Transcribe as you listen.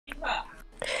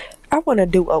want to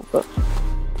do over.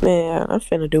 Man, I'm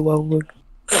finna do over.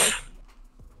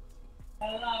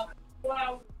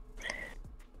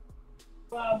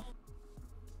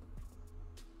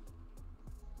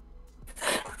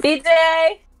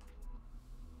 BJ!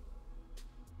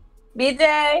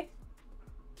 BJ!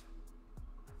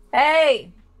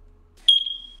 Hey!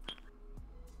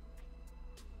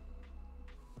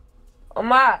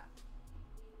 Oma!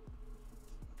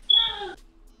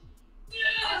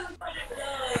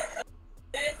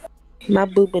 My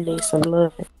booba needs some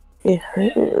loving. It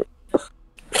hurt.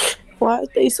 Why is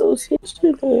they so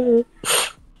sensitive?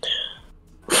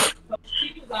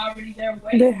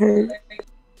 They hurt.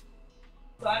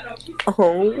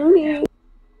 Oh,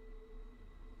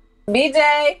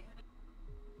 BJ.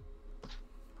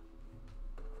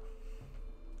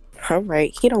 All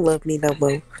right, he don't love me no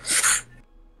more.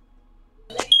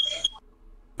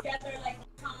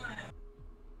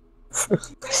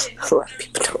 A lot of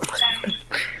people don't love me.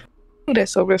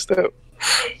 That's so messed up.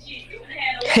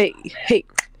 Hey, hey,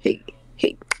 hey,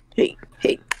 hey, hey,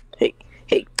 hey, hey,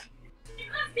 hey.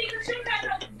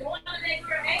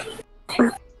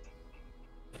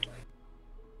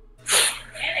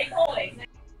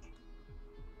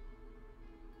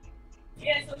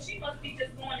 Yeah, so she must be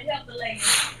just going to help the lady.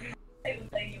 Take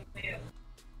the lady will.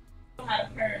 Know how the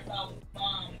parents always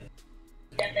mom.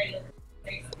 That they look.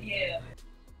 Yeah.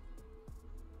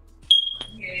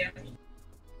 Yeah.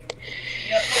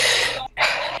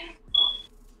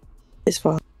 It's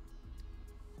fine.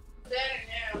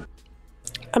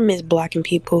 I miss blocking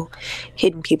people,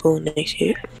 hitting people and that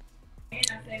shit.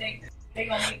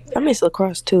 I miss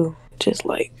lacrosse too. Just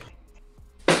like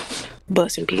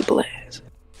busting people ass.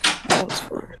 That was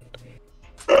fun.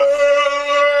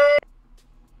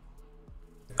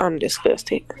 I'm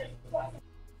disgusted.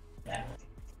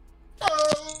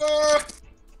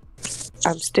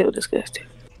 I'm still disgusted.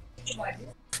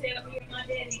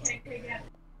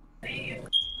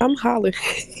 I'm hollering.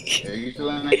 Are you still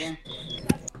in that game?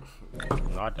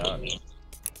 No, I died.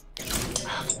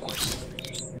 Of course.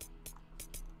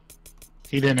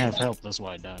 He didn't have help, that's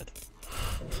why I died.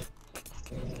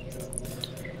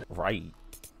 Right.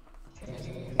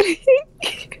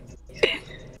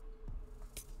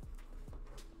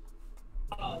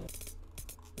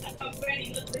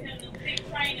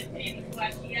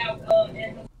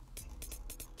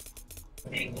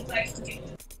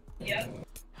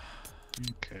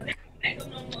 Okay.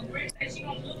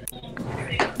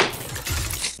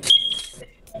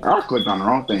 I clicked on the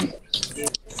wrong thing.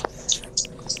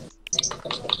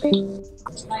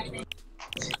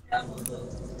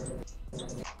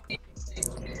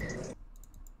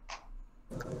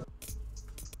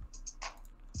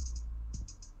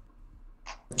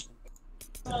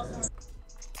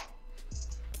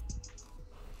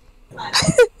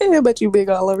 But you big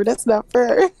all over. That's not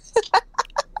fair.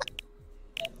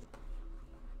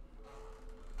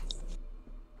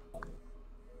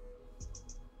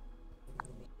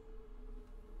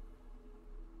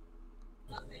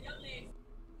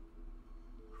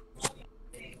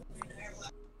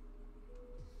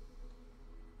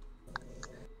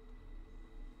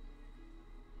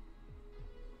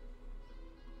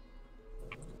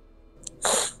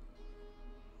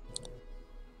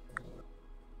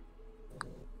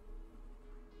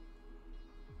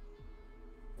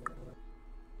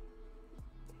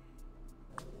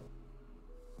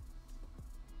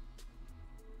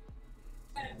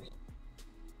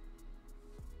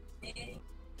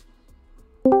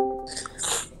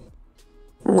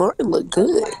 Lauren look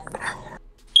good.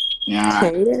 Yeah.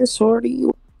 Hey there, shorty.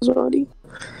 Shorty.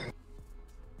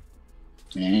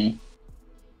 Yeah.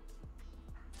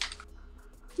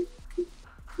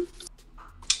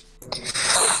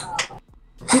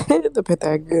 The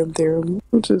Pythagorean theorem,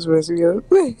 which is messing up.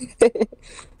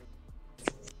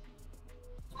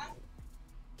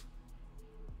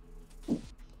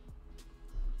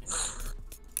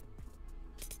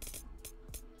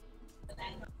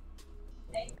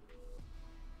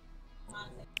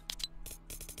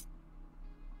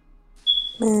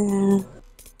 Man,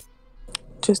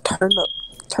 just turn up,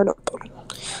 turn up,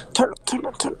 turn up, turn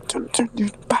up, turn up, turn up, turn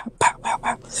up, pow, pow, pow,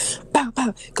 pow, pow,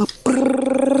 pow, go,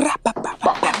 brrrr, pow, pow,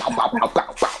 pow, pow,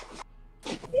 pow, pow.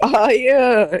 Oh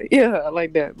yeah, yeah,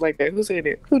 like that, like that. Who said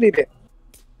it? Who did that?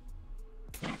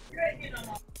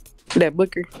 That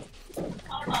Booker.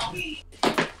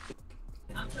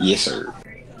 Yes, sir.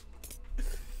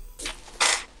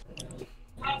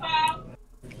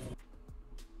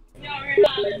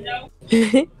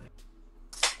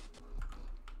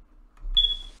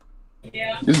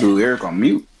 This dude Eric on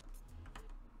mute.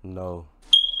 No.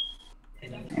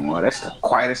 Well, that's the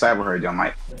quietest I've ever heard your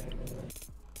mic.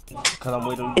 Cause I'm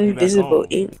waiting to be back Invisible home.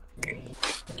 ink.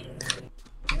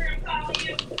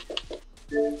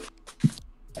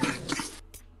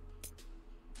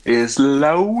 It's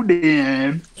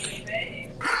loading.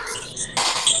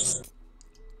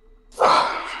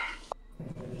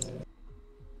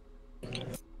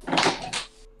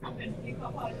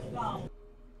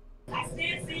 I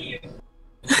still see you.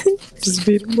 Just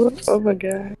beat him up. Oh my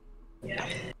god.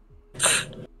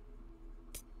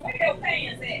 Where your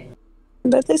pants at?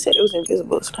 But they said it was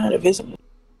invisible. It's not invisible.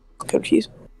 Confused.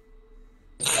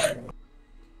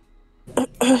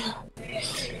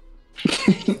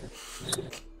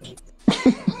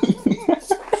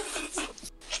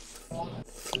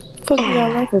 Fuck you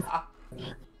got laughing for?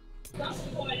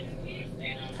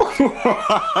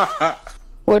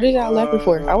 What is y'all laughing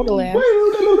for? I wanna laugh.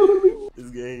 This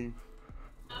game.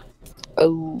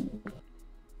 Oh.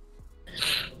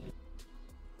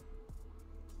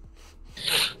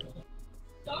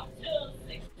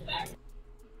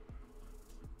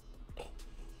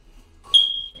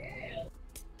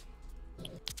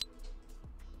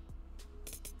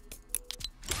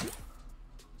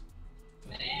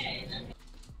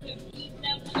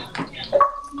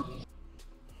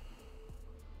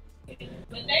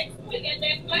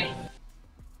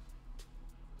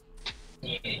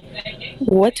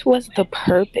 What was the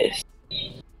purpose?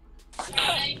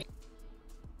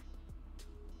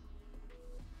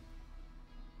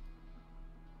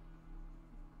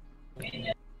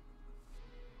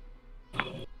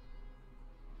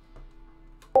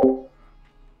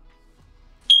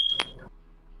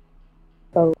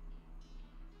 Oh.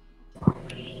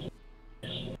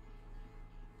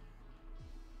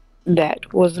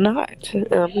 That was not.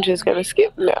 I'm just gonna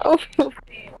skip now.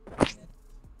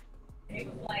 It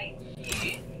was like,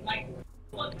 shit, like,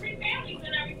 well, 3 families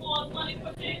and every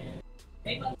 4%.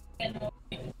 They must have no.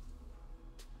 I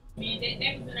mean,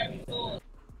 they was in every store.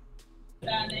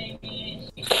 Down there,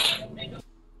 and shit,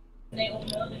 they own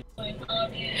the other store and all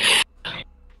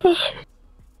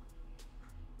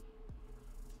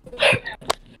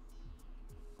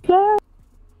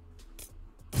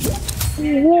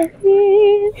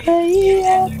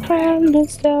From the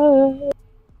start.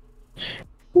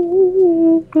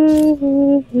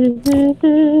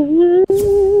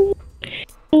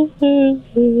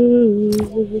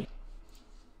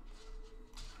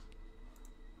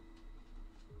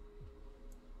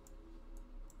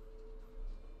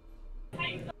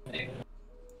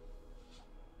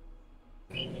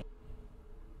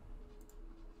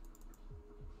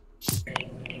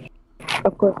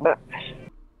 Of course not.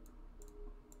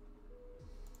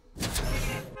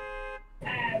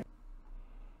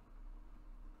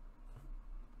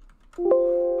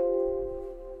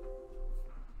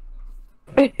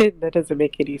 That doesn't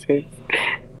make any sense.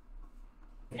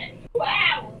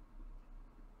 wow.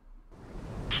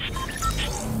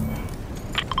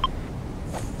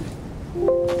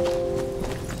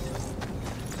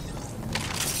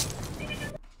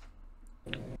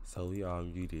 So we all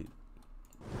muted.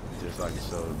 Just like it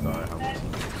shows God how much he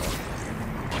can talk.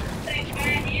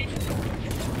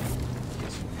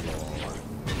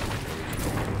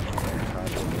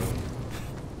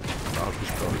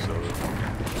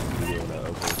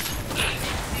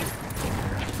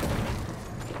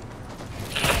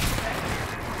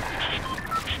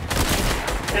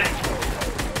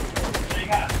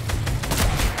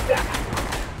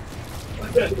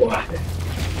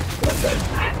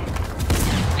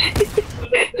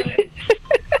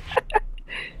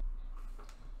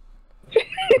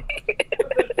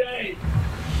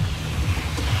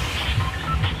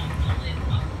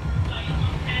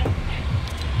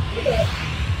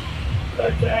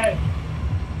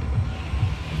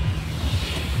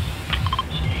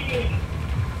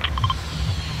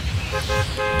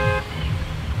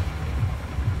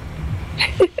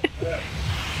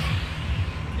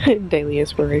 Daily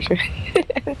inspiration.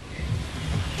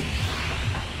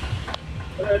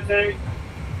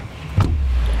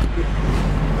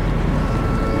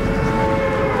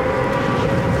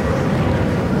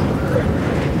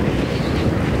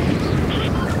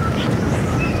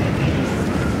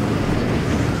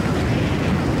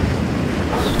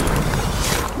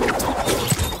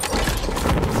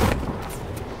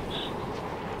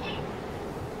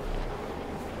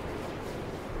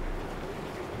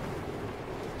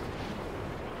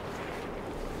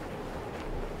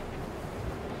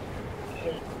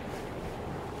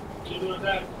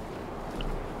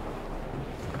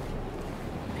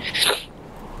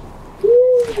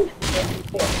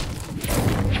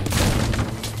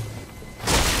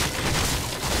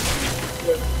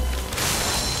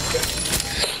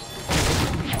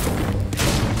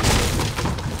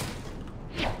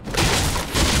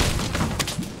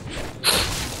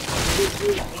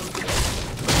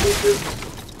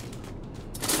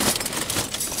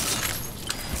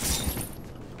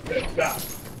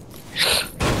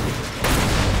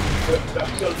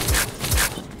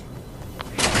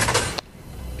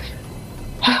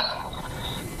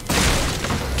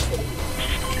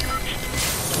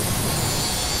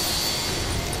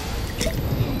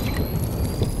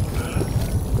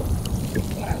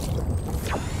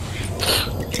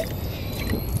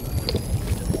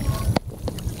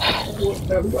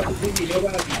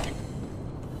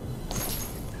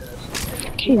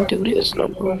 Can't do this no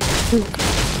more.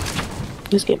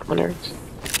 This getting on my nerves.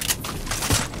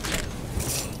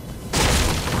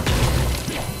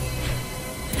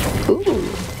 Ooh.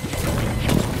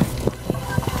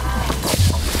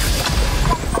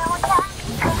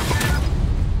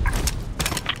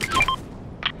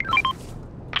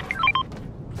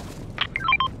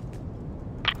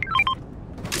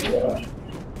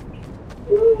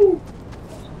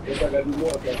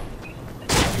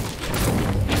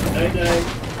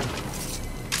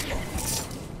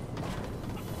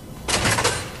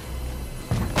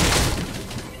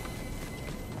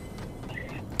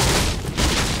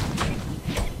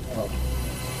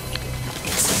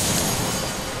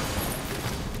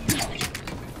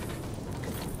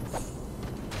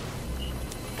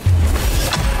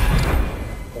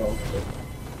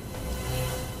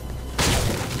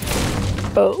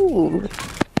 Oh.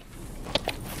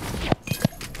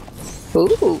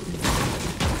 Ooh.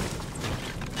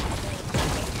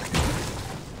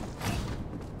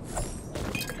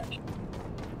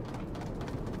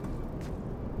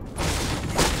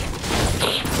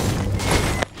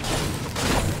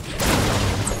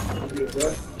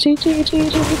 GG.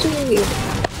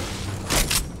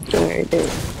 Alright, there.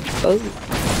 Oh.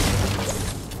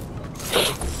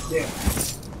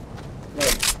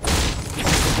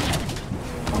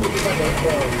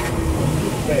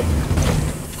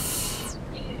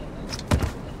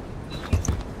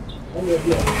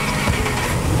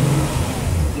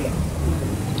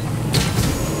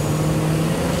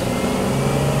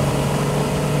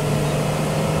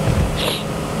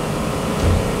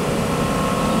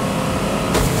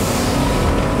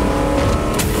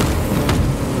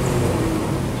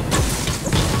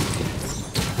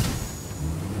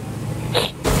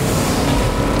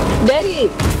 Daddy,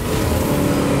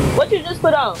 what you just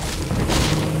put on?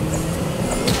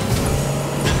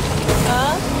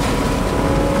 Huh?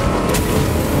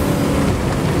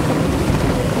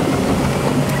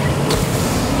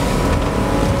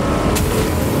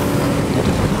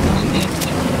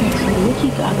 What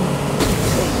you got on?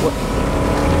 Say what?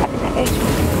 I did I ask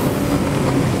you?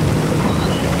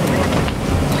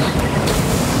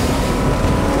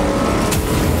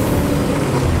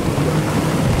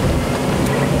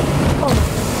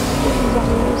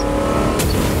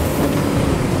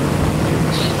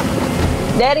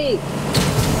 Daddy.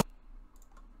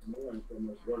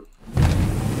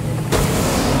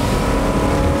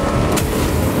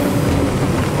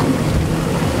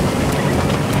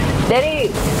 Daddy,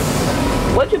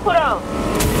 what you put on?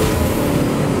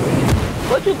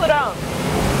 What you put on?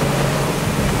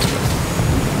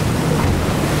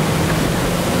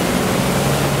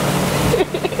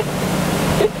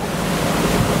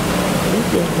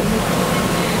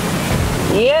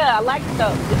 Yeah, I like it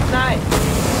though. It's nice.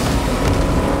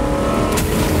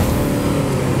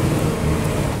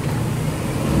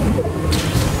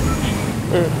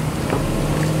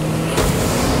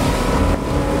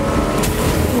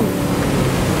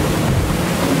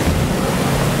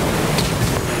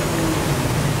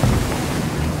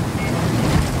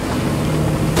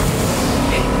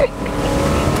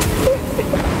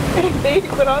 Then you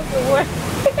put on some what?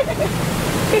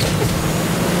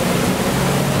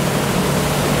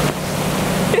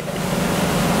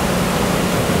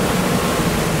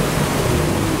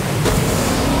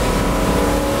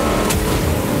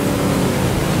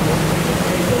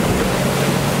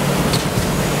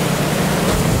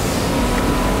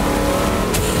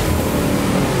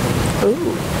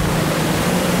 Ooh.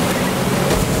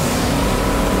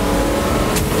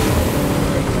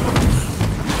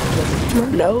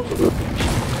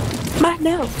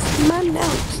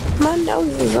 My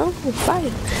nose is on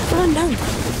fire.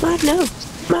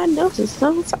 My nose is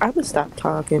on fire. I'm gonna stop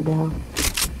talking now.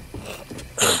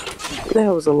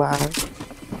 That was a lie.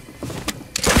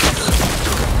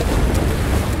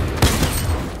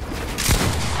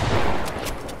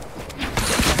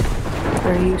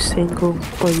 Are you single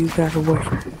or you got a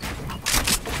boyfriend?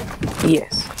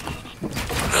 Yes.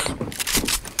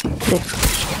 Next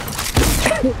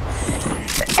question.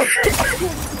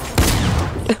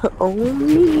 On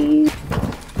me.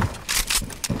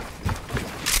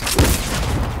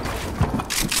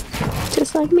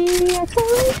 Just like me, I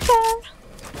can't have.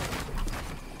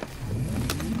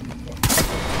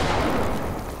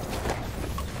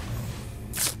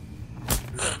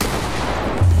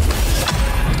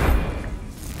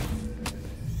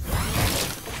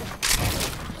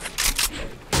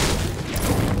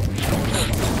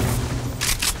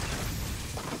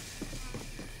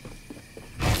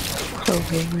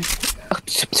 Okay.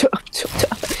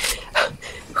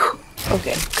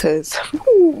 Okay, cause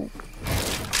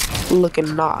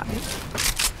looking nice.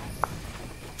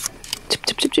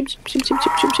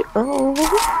 Oh.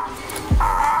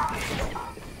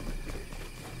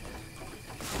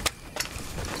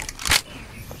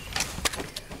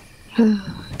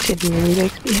 Genuinely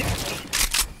makes me happy.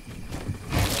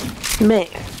 Man.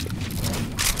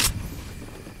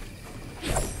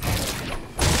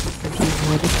 If you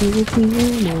wanna be with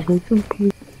me, I'll make some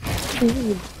people.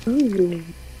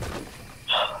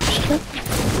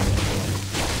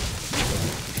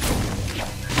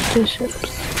 Bishops.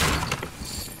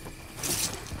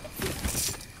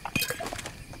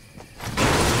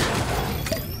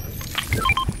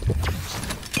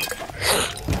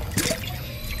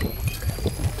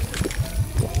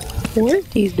 Where'd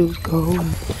these dudes go?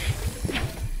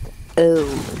 Oh,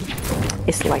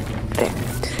 it's like that.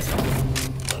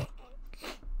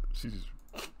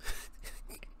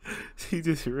 She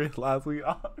just realized we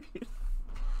are.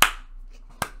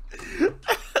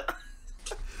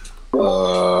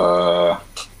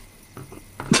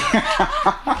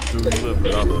 Dude, you love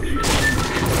it. I love you.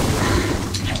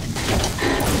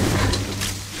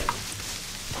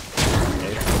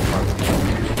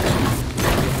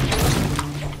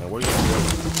 Now, where you going?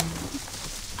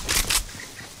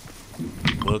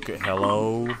 Look at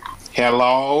hello.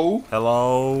 Hello.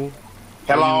 Hello.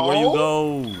 Hello. Where you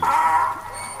go?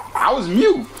 I was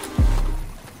mute.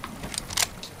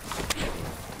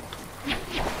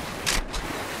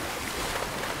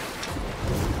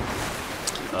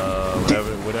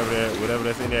 Whatever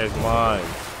that's in there is mine.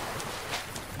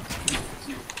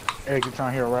 Eric, you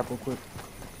trying to hear a rap real quick?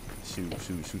 Shoot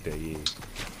that, yeah.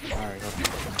 Alright, okay.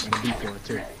 I'm gonna beat for it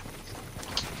too.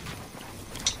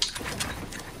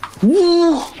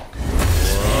 Woo.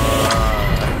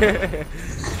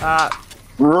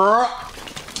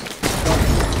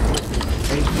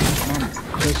 Hey, mama,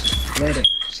 just let it.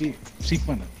 She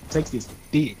finna take this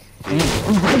dick. Run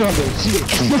on that shit.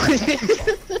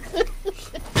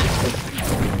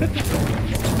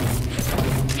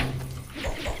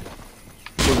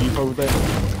 You fuck with that?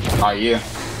 Oh yeah.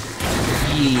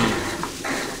 Yeah.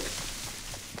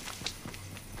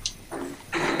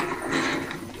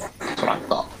 That's what I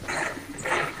thought.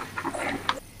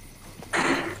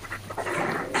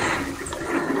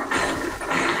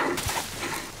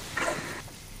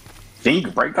 Think you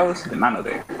can break those? Did not know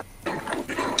that.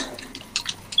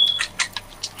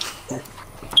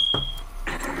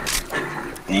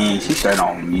 Dang, she straight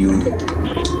on mute.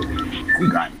 You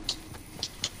got me.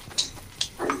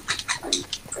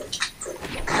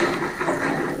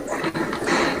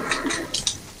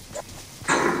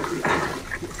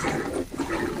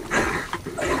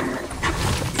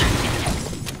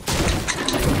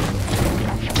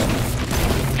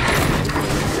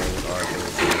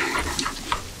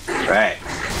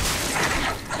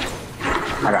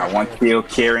 I got one kill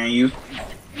carrying you,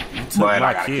 but I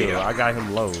got a kill. I got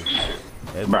him low.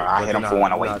 Bro, I hit him for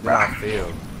 108, bro. I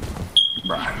failed.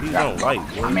 Bro, He's on white.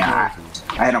 I mean, I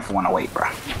hit him for 108, bro.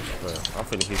 I'm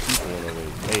finna hit you for 108.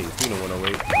 Hey, you know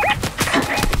 108.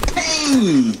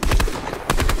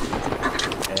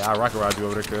 Hey, I'll rocket ride you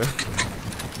over there, cuz.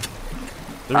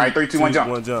 Alright, 3, 2, 1, jump.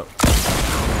 One jump.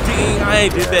 Dang, I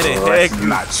ain't did that in heck.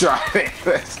 Not try it.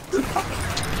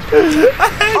 I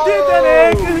ain't did that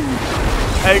in heck.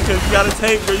 Hey, cuz, you gotta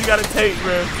take, bro. You gotta take,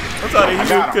 bro. I'm trying to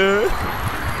heal, cuz.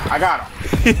 I got him.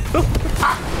 You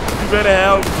better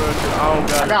help, bro. I don't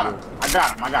got him. I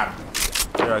got him.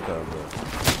 Here I come, bro.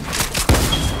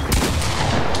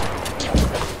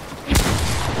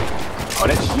 Oh,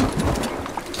 that's you.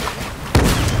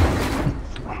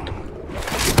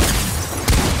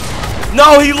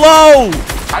 No, he low.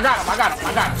 I got him.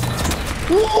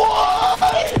 What?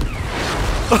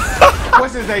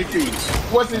 What's his HP?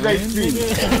 What's his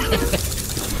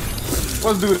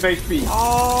dude's HP?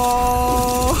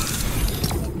 Oh.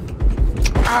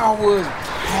 I was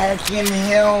hacking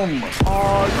him.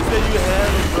 Oh, you said you had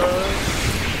him,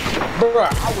 bro. Bro, I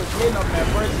was hitting him at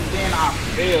first and then I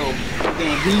failed.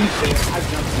 Then he failed. I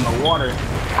jumped in the water.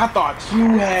 I thought you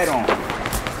had him.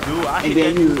 Dude, I hit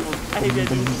that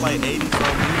dude for like 80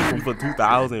 something for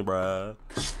 2,000, bro.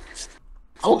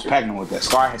 I was packing with that.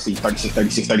 Scar has 36,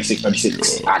 36, 36,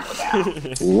 36. I go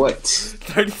down. What?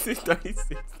 36,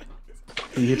 36.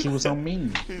 He hit you with something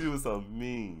mean. He hit you with something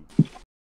mean.